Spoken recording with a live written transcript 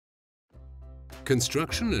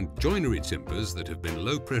Construction and joinery timbers that have been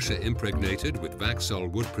low-pressure impregnated with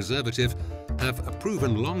Vacsol wood preservative have a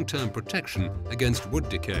proven long-term protection against wood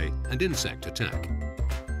decay and insect attack.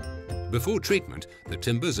 Before treatment, the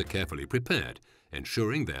timbers are carefully prepared,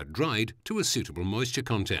 ensuring they are dried to a suitable moisture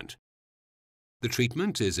content. The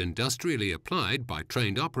treatment is industrially applied by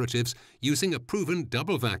trained operatives using a proven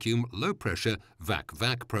double-vacuum, low-pressure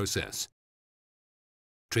Vac-Vac process.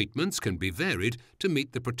 Treatments can be varied to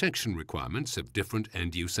meet the protection requirements of different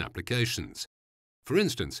end-use applications. For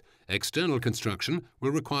instance, external construction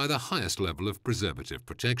will require the highest level of preservative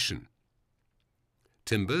protection.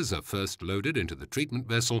 Timbers are first loaded into the treatment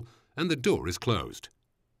vessel and the door is closed.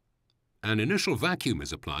 An initial vacuum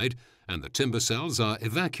is applied and the timber cells are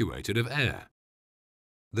evacuated of air.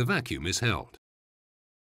 The vacuum is held.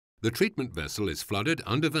 The treatment vessel is flooded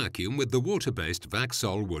under vacuum with the water-based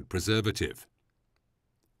Vacsol wood preservative.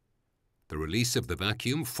 The release of the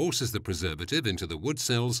vacuum forces the preservative into the wood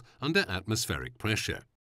cells under atmospheric pressure.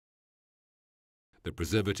 The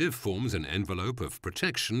preservative forms an envelope of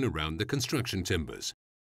protection around the construction timbers.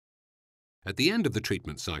 At the end of the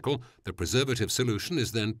treatment cycle, the preservative solution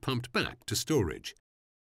is then pumped back to storage.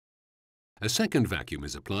 A second vacuum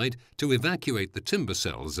is applied to evacuate the timber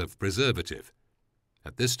cells of preservative.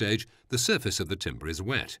 At this stage, the surface of the timber is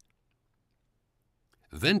wet.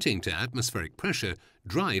 Venting to atmospheric pressure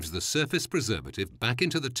drives the surface preservative back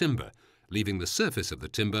into the timber, leaving the surface of the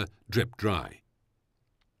timber drip dry.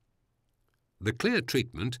 The clear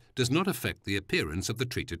treatment does not affect the appearance of the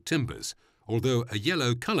treated timbers, although a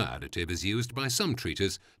yellow colour additive is used by some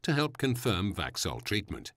treaters to help confirm Vacsol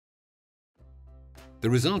treatment. The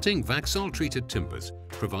resulting Vacsol-treated timbers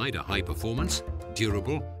provide a high-performance,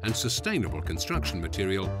 durable and sustainable construction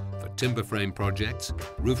material for timber frame projects,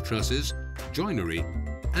 roof trusses, joinery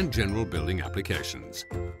and general building applications.